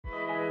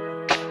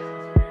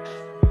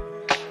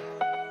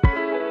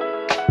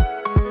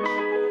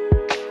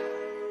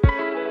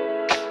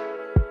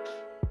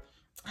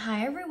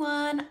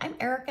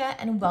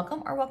and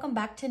welcome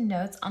back to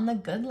Notes on the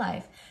Good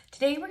Life.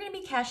 Today we're going to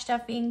be cash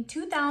stuffing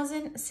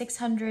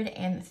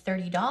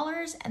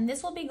 $2,630, and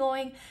this will be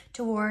going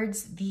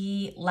towards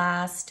the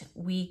last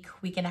week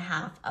and a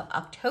half of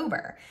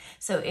October.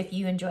 So if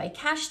you enjoy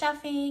cash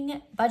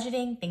stuffing,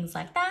 budgeting, things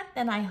like that,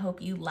 then I hope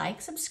you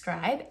like,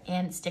 subscribe,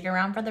 and stick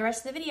around for the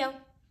rest of the video.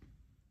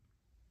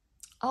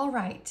 All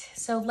right,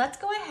 so let's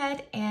go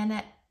ahead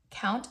and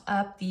count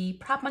up the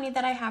prop money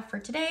that I have for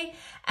today.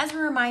 As a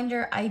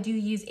reminder, I do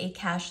use a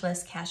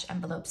cashless cash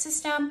envelope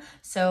system.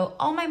 So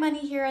all my money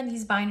here in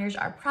these binders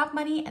are prop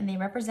money, and they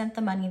represent the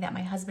money that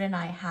my husband and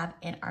I have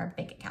in our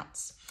bank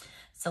accounts.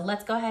 So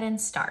let's go ahead and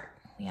start.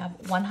 We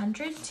have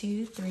 100,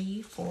 2,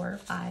 3, 4,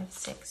 5,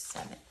 6,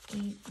 7,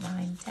 8,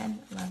 9, 10,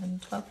 11,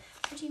 12,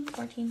 13,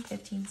 14,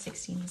 15,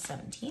 16,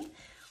 17,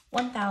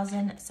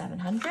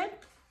 1,700.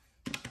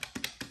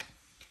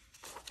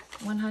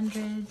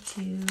 100,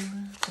 2,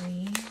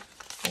 3,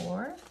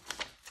 4,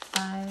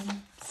 5,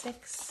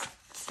 6,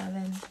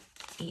 7,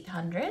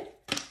 800.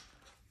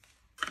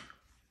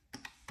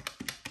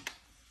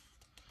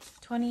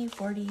 20,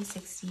 40,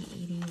 60,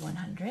 80,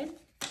 100.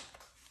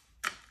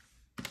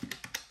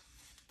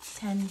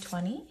 10,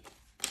 20.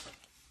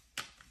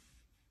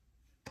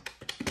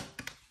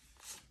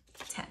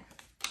 10.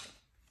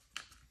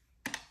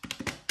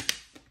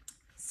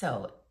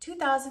 So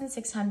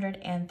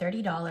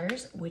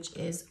 $2,630, which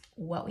is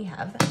what we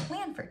have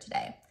planned for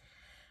today.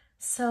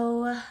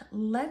 So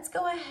let's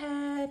go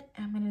ahead.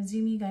 I'm going to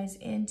zoom you guys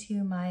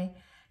into my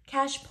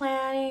cash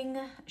planning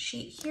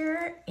sheet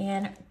here.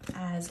 And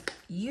as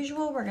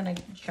usual, we're going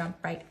to jump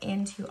right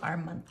into our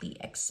monthly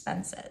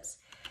expenses.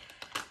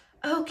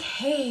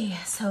 Okay,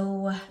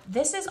 so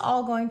this is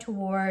all going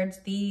towards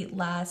the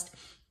last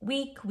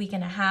week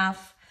and a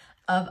half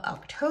of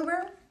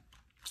October.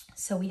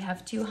 So we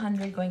have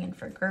 200 going in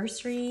for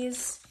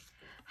groceries.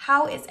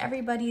 How is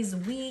everybody's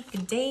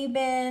day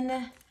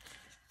been?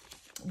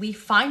 We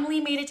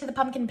finally made it to the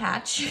pumpkin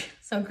patch.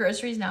 So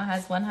groceries now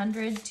has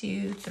 100,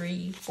 2,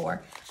 3,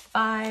 4,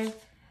 5,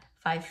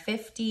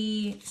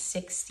 550,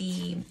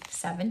 60,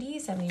 70,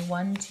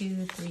 71,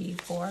 2, 3,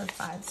 4,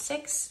 5,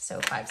 6.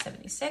 So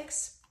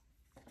 576.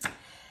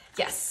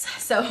 Yes,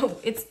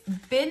 so it's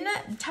been,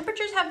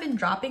 temperatures have been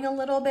dropping a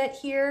little bit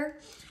here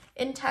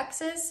in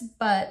Texas,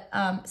 but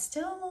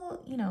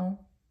still, you know,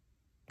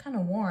 kind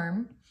of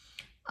warm.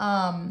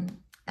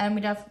 And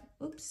we'd have,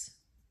 oops,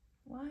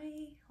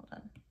 why, hold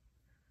on.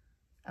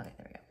 Okay,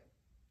 there we go.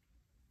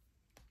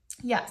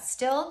 Yeah,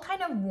 still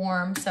kind of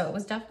warm. So it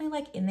was definitely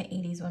like in the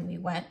 80s when we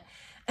went.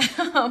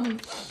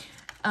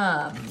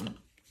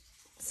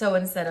 So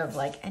instead of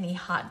like any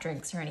hot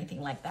drinks or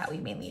anything like that, we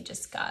mainly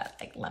just got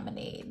like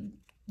lemonade,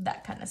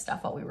 that kind of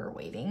stuff while we were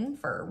waiting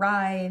for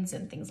rides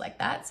and things like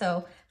that.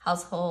 So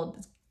household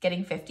is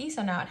getting 50.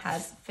 So now it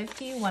has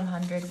 50,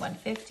 100,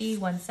 150,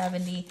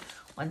 170,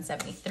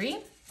 173.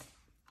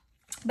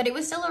 But it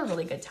was still a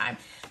really good time.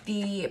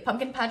 The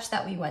pumpkin patch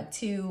that we went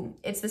to,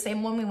 it's the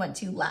same one we went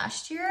to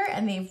last year,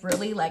 and they've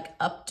really like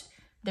upped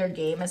their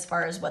game as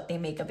far as what they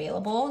make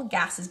available.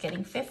 Gas is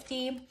getting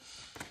 50.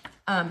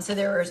 So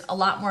there was a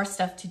lot more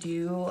stuff to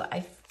do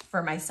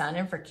for my son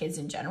and for kids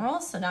in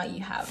general. So now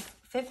you have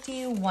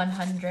 50,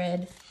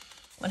 100,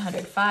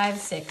 105,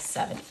 6,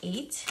 7,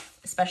 8,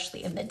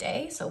 especially in the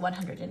day. So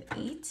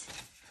 108.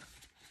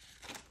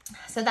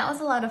 So that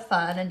was a lot of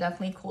fun and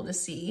definitely cool to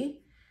see.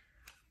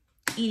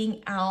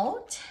 Eating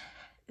out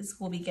is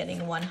we'll be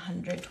getting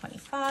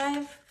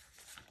 125.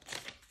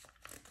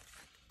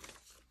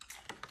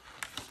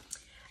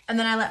 And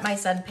then I let my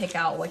son pick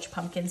out which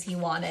pumpkins he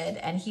wanted,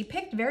 and he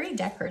picked very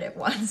decorative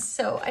ones.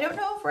 So I don't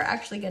know if we're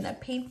actually gonna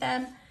paint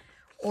them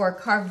or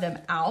carve them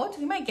out.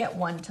 We might get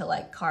one to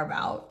like carve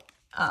out.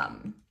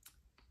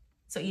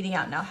 So eating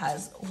out now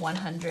has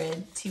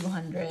 100,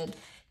 200,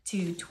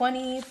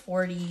 220,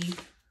 40,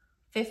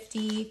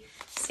 50,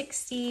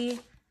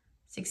 60,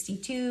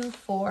 62,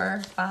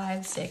 4,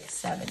 5, 6,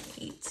 7,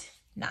 8,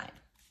 9.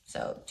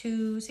 So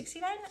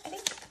 269, I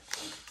think.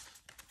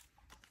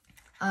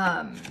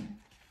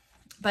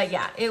 But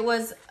yeah, it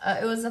was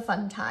a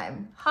fun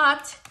time.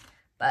 Hot,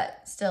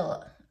 but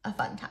still a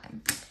fun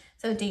time.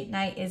 So date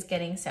night is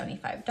getting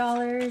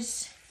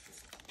 $75.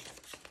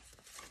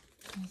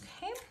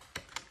 Okay.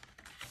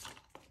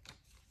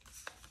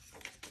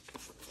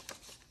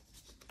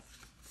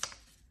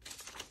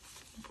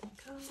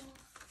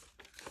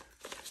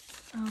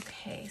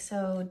 Okay,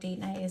 so date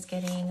night is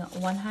getting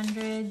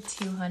 100,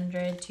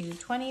 200,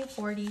 220,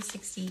 40,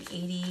 60,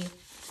 80,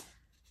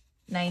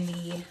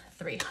 90,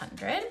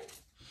 300.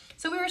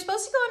 So we were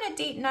supposed to go on a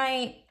date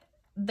night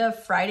the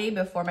Friday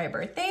before my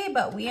birthday,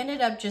 but we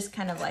ended up just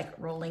kind of like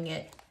rolling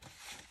it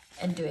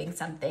and doing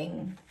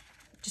something,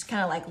 just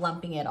kind of like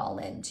lumping it all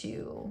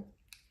into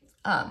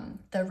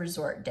the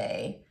resort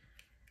day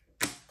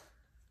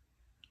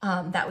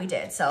that we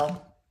did.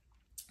 So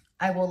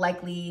I will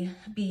likely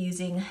be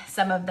using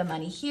some of the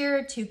money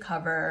here to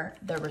cover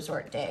the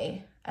resort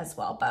day as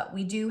well. But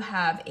we do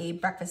have a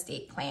breakfast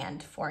date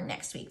planned for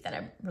next week that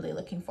I'm really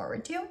looking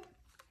forward to.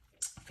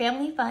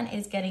 Family fun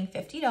is getting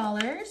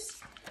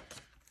 $50.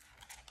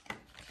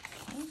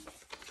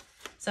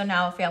 So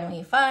now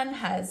Family Fun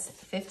has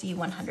 50,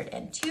 100,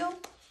 and 2.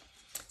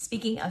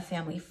 Speaking of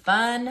Family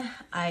Fun,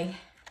 I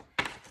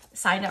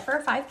signed up for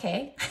a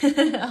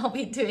 5K. I'll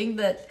be doing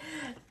the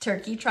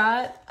turkey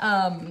trot.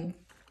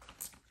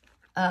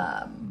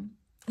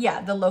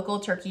 Yeah, the local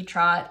turkey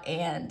trot,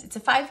 and it's a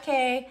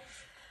 5K.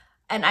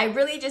 And I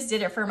really just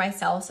did it for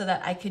myself so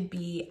that I could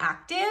be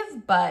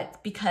active,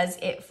 but because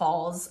it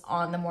falls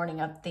on the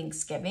morning of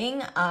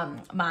Thanksgiving,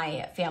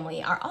 my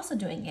family are also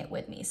doing it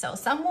with me. So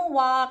some will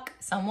walk,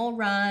 some will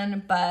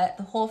run, but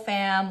the whole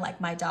fam, like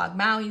my dog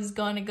Maui's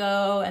going to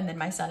go, and then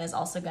my son is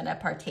also going to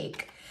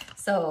partake.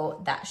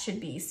 So that should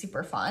be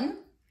super fun.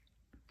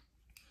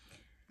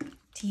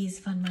 T's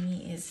fun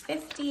money is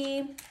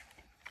 50.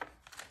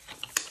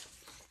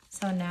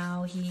 So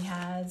now he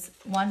has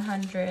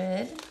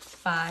 100,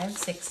 5,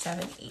 6,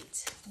 7,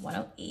 8,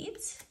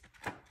 108.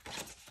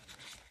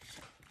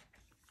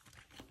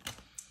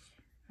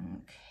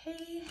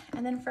 Okay,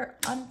 and then for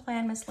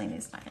unplanned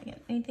miscellaneous, not gonna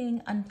get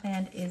anything.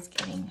 Unplanned is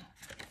getting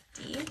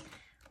 50.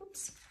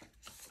 Oops.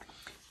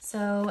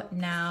 So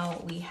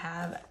now we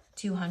have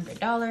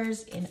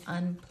 $200 in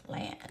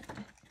unplanned.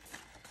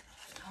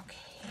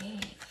 Okay.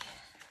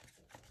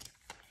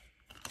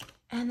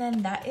 And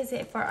then that is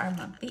it for our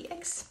monthly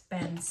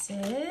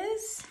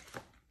expenses.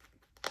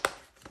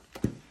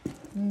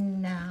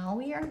 Now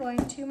we are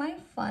going to my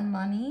fun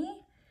money.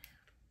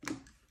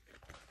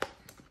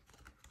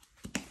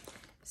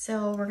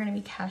 So we're gonna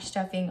be cash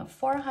stuffing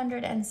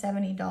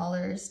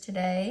 $470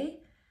 today.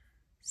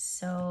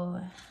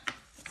 So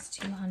it's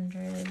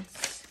 200.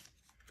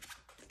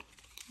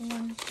 1,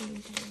 2, 3,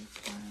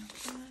 4,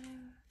 5,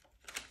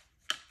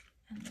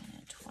 and then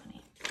a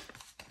 20.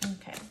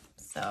 Okay,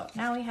 so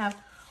now we have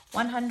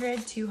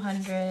 100,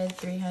 200,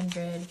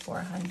 300,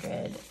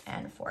 400,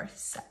 and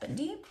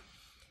 470.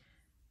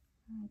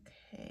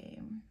 Okay,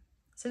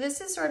 so this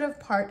is sort of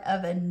part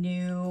of a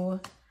new,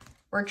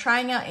 we're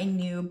trying out a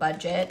new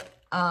budget.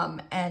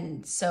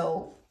 And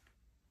so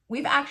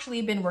we've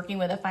actually been working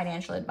with a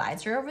financial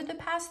advisor over the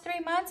past 3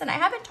 months, and I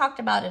haven't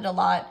talked about it a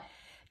lot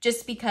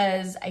just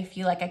because I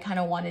feel like I kind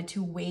of wanted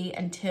to wait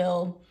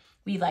until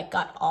we like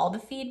got all the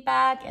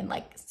feedback and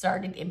like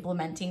started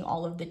implementing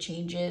all of the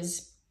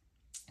changes,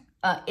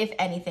 if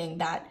anything,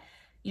 that,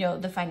 you know,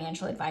 the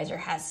financial advisor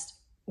has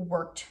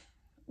worked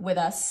with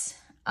us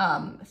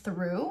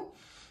through.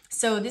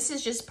 So this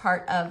is just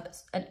part of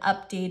an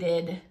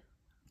updated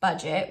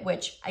budget,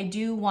 which I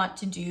do want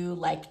to do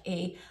like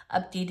a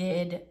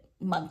updated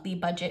monthly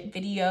budget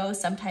video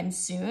sometime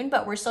soon,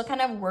 but we're still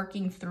kind of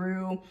working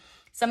through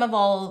some of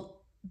all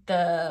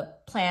the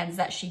plans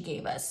that she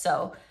gave us.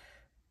 So,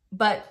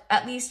 but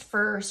at least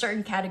for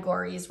certain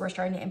categories, we're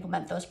starting to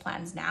implement those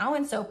plans now.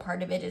 And so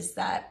part of it is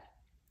that,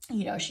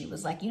 you know, she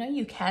was like, you know,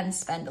 you can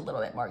spend a little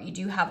bit more. You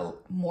do have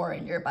more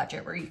in your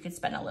budget where you could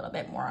spend a little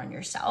bit more on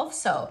yourself.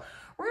 So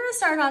we're going to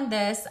start on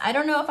this. I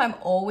don't know if I'm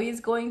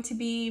always going to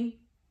be,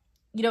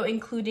 you know,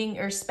 including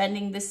or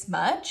spending this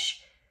much.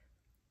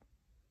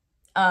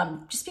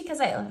 Just because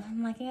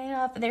I'm like, you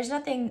know, if there's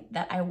nothing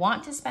that I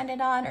want to spend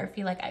it on or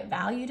feel like I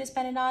value to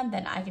spend it on,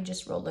 then I can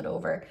just roll it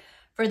over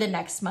for the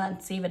next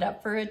month, save it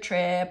up for a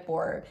trip,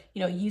 or,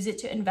 you know, use it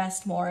to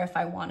invest more if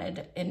I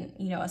wanted in,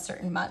 you know, a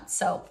certain month.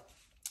 So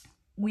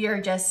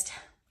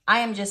I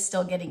am just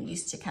still getting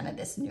used to kind of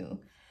this new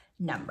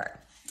number,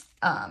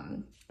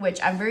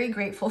 which I'm very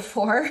grateful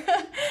for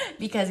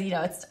because, you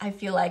know, I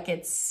feel like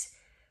it's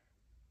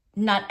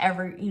not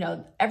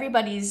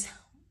everybody's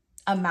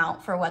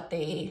amount for what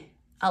they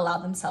allow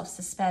themselves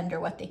to spend or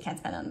what they can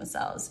spend on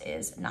themselves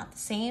is not the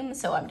same.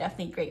 So I'm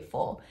definitely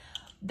grateful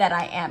that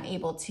I am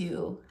able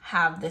to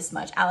have this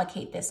much,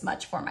 allocate this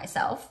much for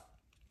myself.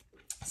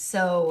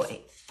 So,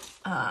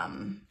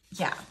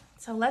 yeah,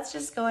 so let's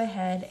just go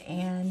ahead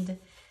and,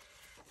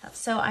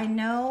 so I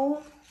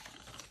know,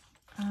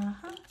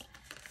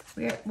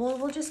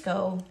 we'll just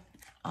go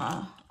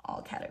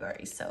all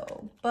categories.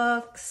 So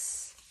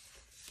books,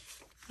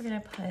 we're gonna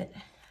put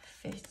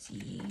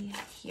 50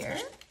 here.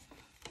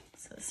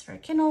 So this is for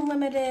Kindle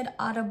Unlimited,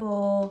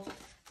 Audible,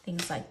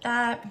 things like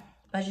that.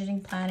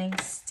 Budgeting planning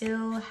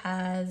still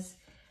has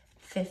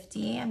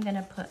 50. I'm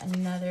gonna put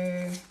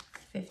another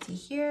 50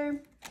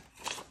 here.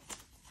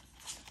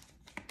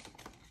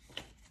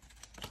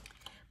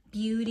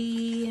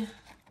 Beauty,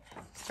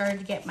 started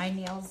to get my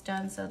nails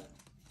done, so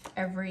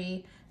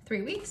every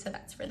 3 weeks, so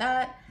that's for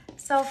that.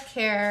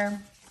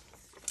 Self-care,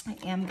 I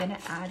am gonna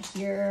add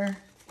here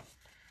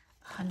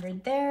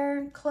 100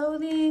 there.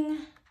 Clothing,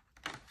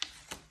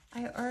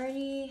 I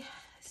already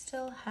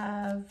still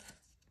have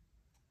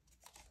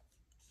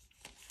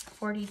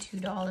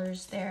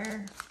 $42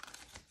 there.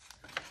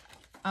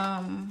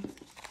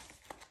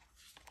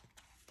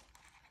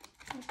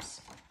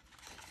 Oops.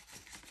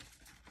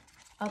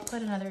 I'll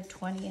put another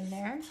 20 in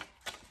there.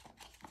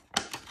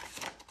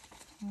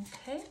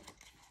 Okay.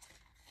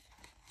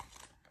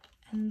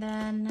 And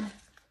then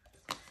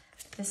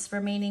this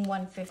remaining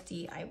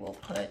 150 I will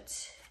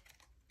put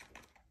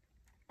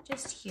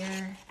just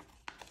here.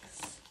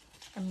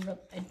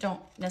 I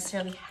don't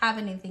necessarily have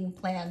anything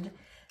planned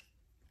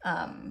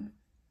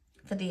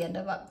for the end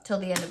of till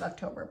the end of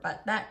October,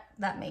 but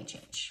that may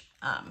change.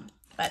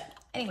 But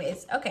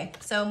anyways, okay,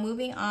 so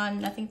moving on,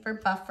 nothing for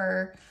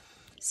buffer.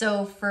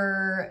 So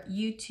for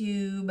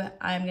YouTube,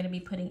 I'm gonna be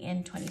putting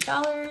in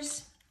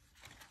 $20.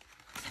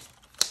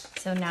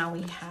 So now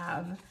we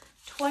have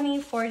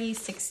 20, 40,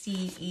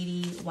 60,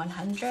 80,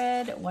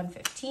 100,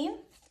 115.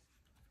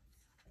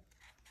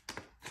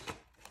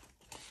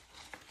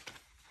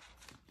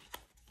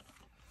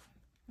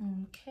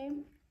 Okay,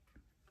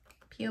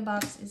 P.O.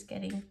 Box is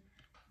getting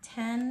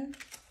 10.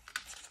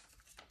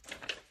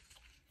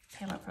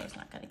 Pamela Pro's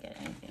not gonna get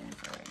anything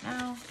for right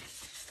now.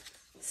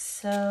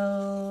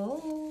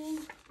 So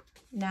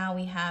now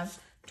we have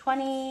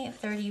 20,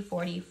 30,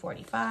 40,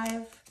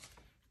 45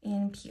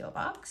 in P.O.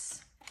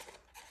 Box.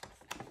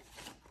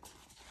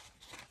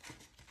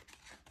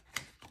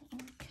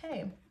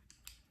 Okay.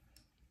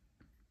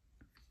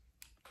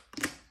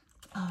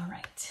 All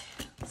right,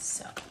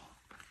 so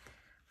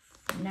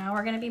now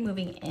we're going to be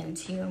moving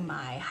into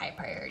my high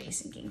priority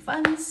sinking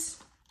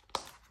funds.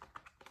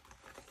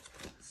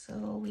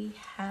 So we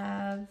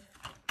have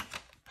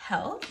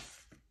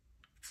health,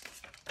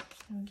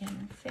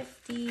 again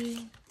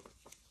 50.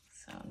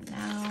 So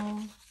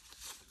now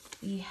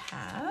we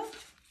have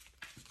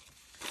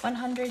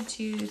 100,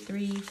 2,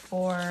 3,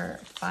 4,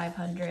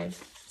 500,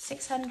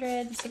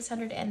 600,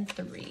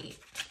 603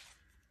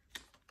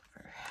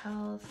 for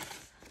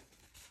health.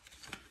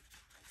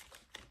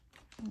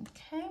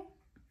 Okay.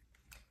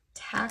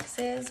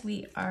 Taxes,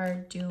 we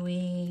are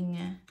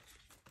doing,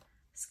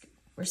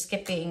 we're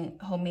skipping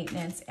home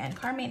maintenance and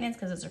car maintenance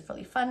because those are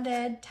fully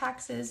funded.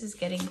 Taxes is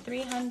getting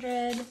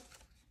 300.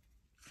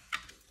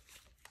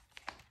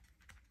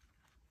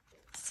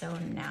 So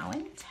now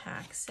in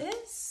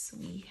taxes,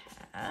 we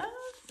have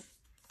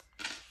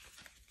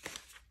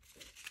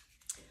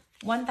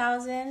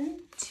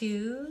 1,000,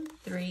 2,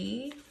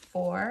 3,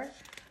 4,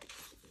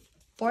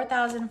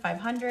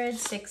 4,500,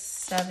 6,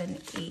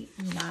 7, 8,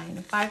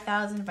 9,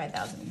 5,000,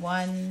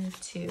 5,001,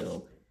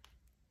 2,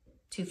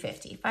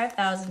 250,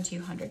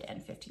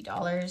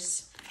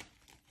 $5,250.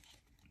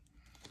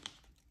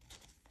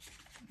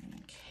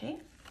 Okay.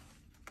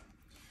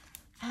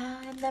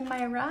 And then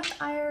my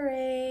Roth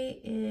IRA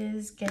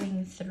is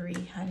getting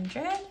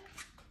 300.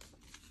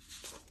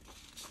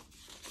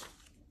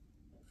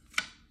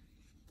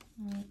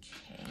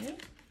 Okay.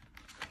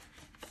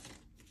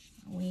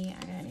 We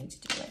are gonna need to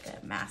do like a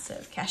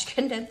massive cash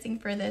condensing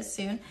for this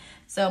soon.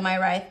 So my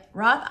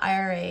Roth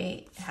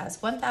IRA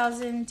has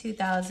 1,000,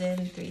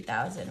 2,000,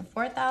 3,000,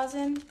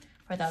 4,000,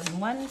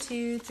 4,001,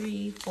 2,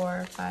 3,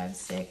 4, 5,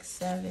 6,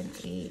 7,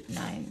 8,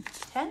 9,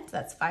 10. So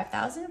that's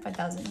 5,000,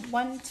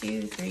 5,001,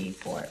 2, 3,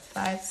 4,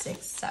 5,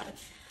 6, 7,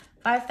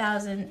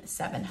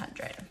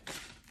 5,700.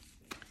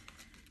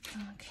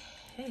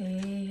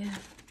 Okay.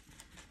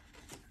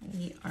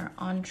 We are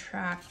on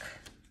track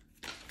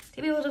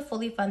to be able to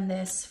fully fund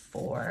this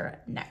for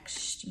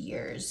next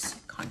year's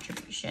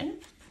contribution.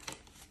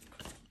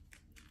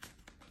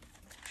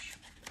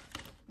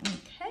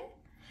 Okay,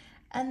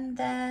 and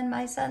then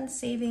my son's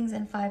savings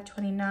in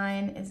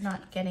 529 is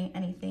not getting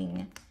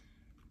anything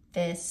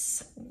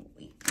this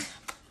week.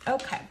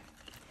 Okay,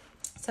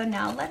 so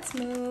now let's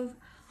move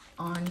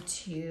on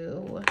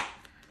to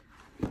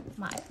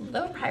my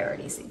low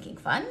priority sinking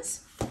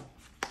funds.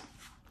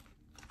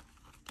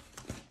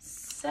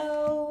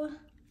 So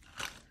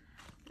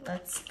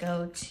let's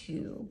go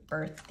to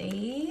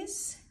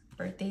birthdays.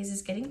 Birthdays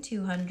is getting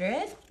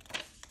 200.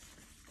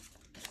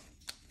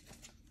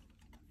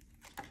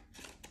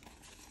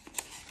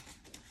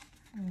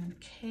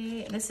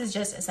 Okay, this is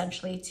just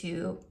essentially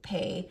to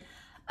pay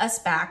us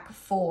back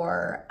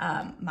for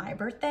my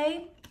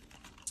birthday.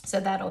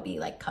 So that'll be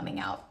like coming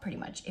out pretty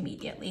much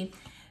immediately.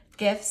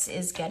 Gifts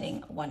is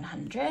getting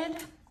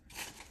 100.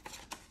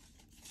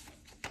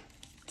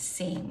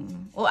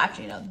 Same, well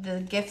actually no,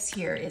 the gifts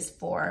here is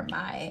for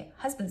my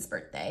husband's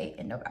birthday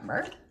in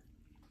November.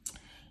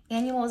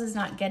 Annuals is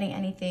not getting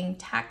anything.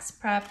 Tax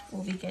prep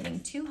will be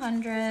getting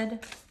 200.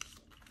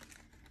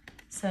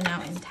 So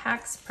now in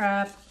tax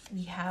prep,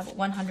 we have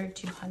 100,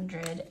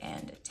 200,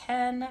 and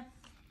 10.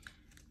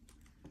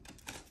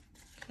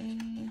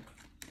 Okay,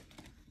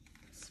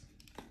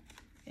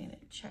 gonna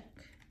check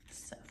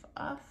stuff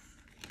off.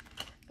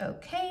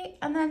 Okay,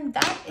 and then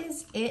that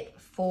is it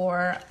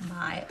for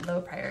my low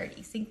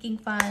priority sinking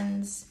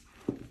funds.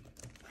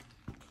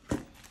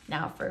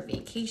 Now for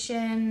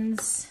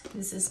vacations,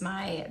 this is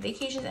my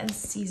vacations and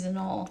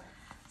seasonal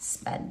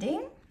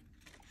spending.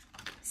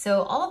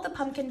 So all of the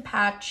pumpkin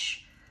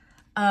patch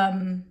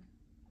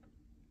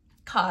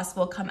costs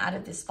will come out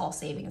of this fall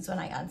savings when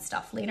I add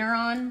stuff later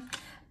on.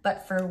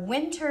 But for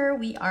winter,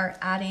 we are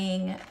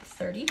adding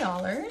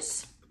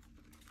 $30.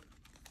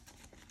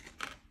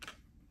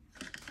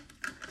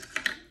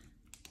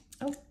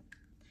 Oh,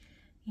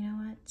 you know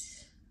what?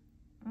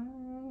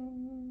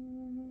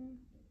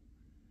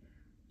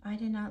 I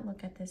did not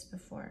look at this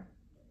before.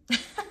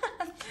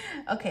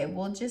 Okay,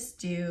 we'll just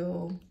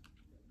do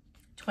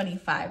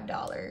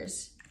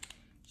 $25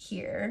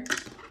 here.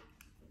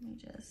 Let me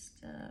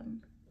just,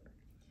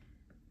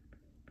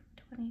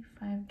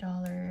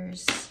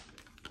 $25.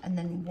 And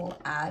then we'll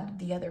add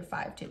the other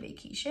 5 to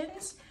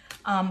vacations.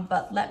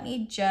 But let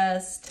me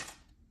just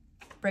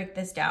break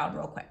this down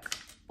real quick.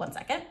 1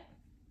 second.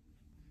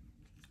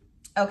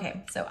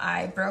 Okay, so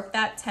I broke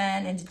that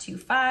 10 into 2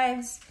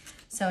 5s.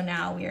 So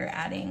now we are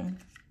adding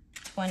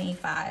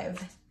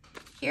 25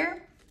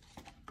 here.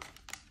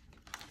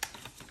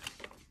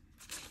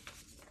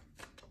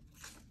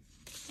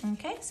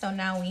 Okay, so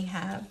now we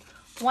have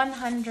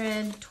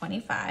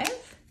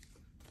 125.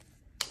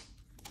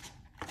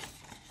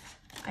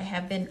 I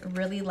have been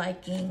really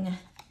liking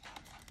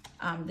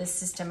this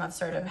system of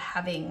sort of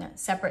having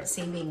separate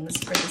savings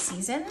for the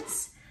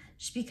seasons,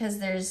 just because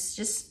there's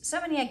just so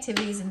many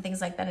activities and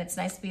things like that. It's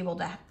nice to be able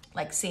to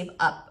like save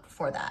up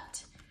for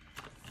that.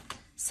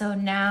 So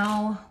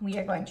now we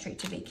are going straight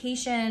to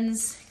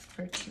vacations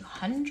for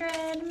 200.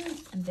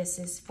 And this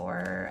is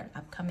for an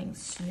upcoming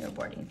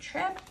snowboarding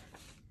trip.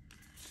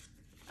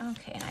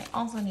 Okay, and I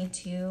also need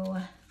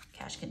to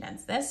cash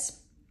condense this.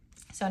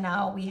 So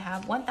now we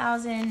have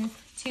 1,000,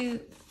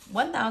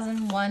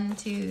 1,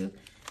 2,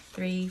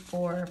 3,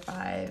 4,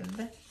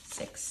 5,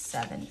 6,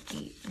 7,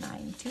 8,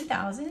 9,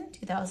 2,000,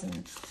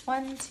 2,000,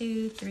 1,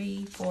 2,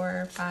 3,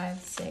 4, 5,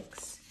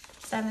 6,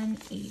 7,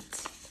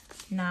 8,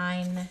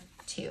 9,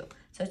 2.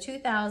 So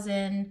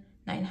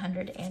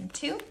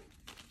 2,902.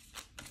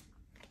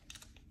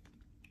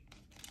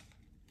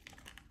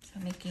 So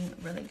making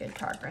really good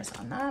progress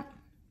on that.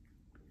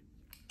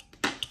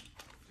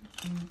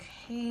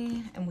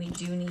 Okay, and we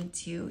do need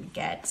to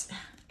get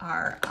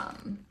our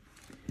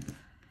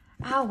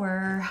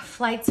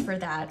flights for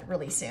that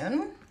really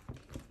soon.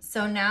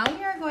 So now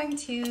we are going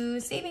to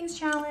savings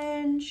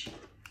challenge.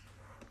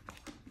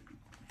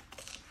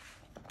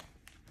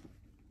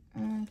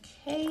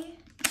 Okay,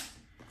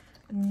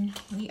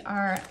 we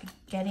are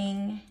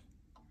getting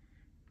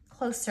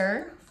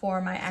closer for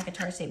my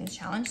ACOTAR savings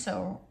challenge.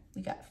 So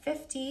we got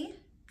 50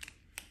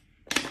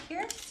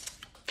 here.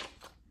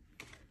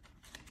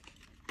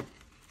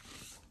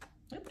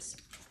 Oops.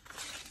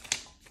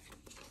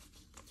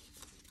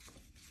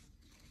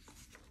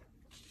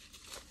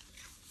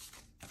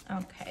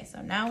 Okay,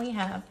 so now we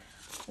have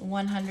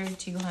 100,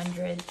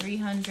 200,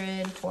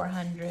 300,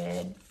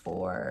 400,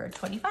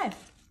 425.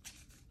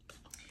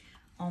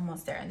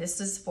 Almost there. And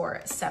this is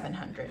for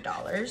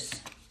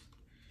 $700.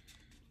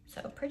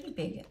 So pretty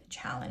big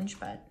challenge,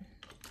 but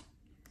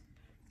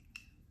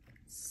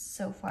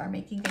so far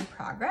making good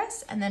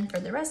progress. And then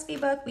for the recipe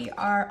book, we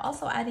are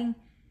also adding,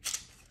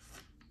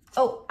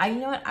 oh, you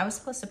know what? I was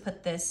supposed to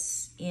put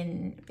this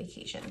in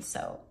vacation,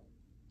 so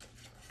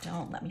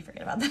don't let me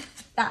forget about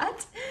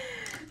that.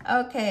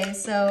 Okay,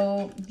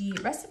 so the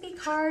recipe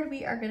card,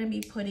 we are gonna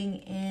be putting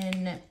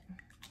in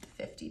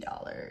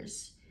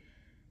 $50.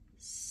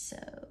 So,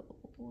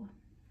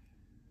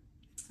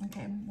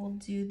 okay, we'll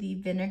do the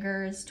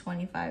vinegar is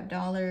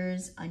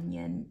 $25,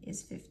 onion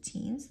is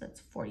 $15, so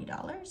that's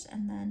 $40,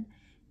 and then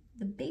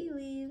the bay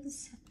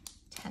leaves,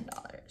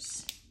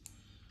 $10.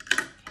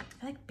 I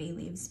feel like bay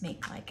leaves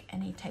make like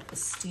any type of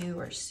stew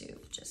or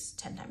soup just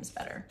 10 times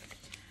better.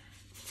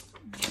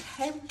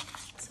 Okay,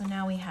 so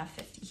now we have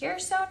 50 here.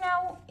 So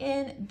now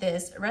in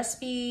this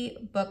recipe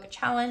book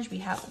challenge, we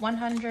have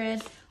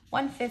 100,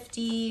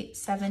 150,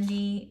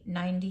 70,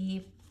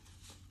 90.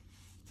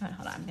 Hold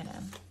on, I'm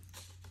gonna,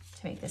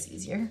 to make this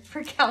easier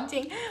for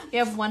counting, we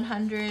have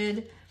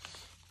 100,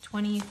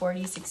 20,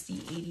 40, 60,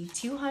 80,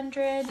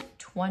 200,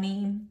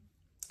 20,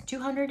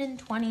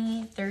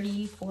 220,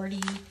 30,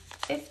 40,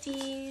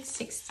 50,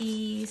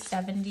 60,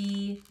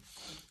 70,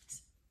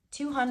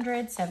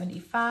 200,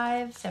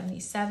 75,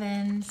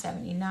 77,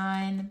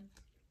 79,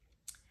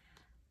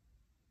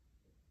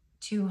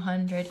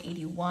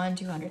 281,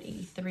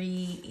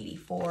 283,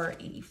 84,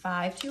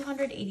 85,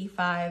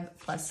 285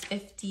 plus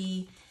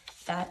 50,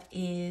 that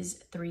is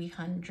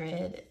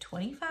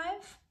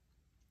 325,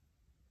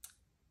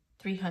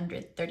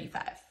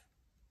 335.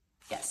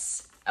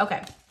 Yes,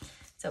 okay,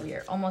 so we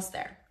are almost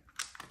there.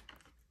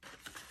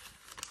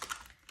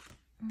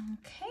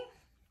 Okay.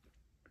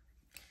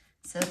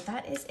 So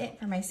that is it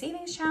for my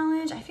savings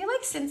challenge. I feel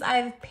like since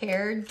I've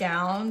pared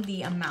down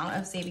the amount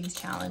of savings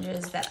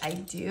challenges that I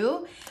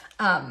do,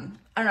 I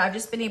don't know, I've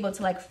just been able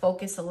to like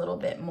focus a little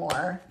bit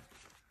more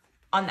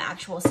on the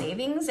actual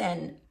savings,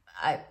 and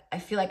I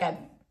feel like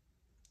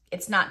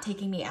it's not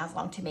taking me as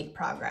long to make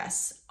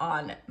progress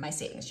on my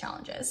savings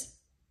challenges.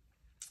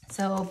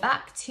 So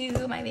back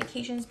to my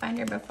vacations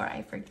binder before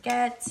I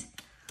forget,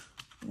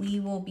 we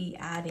will be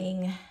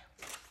adding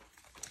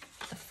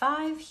the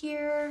 5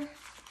 here.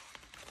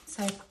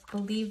 So I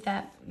believe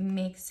that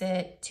makes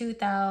it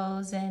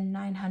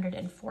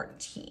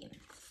 2,914,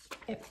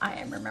 if I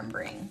am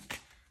remembering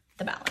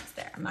the balance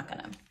there. I'm not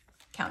gonna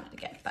count it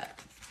again, but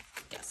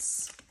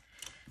yes.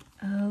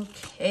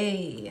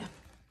 Okay.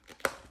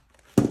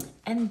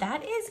 And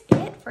that is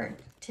it for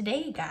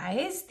today,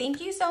 guys. Thank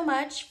you so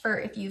much for,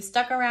 if you've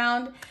stuck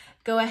around,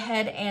 go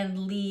ahead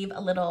and leave a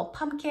little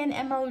pumpkin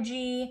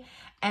emoji.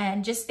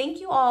 And just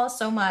thank you all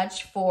so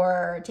much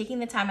for taking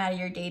the time out of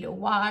your day to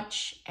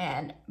watch,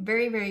 and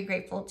very, very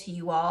grateful to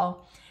you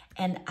all.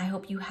 And I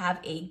hope you have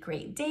a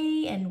great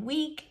day and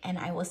week, and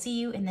I will see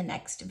you in the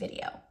next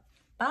video.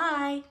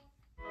 Bye.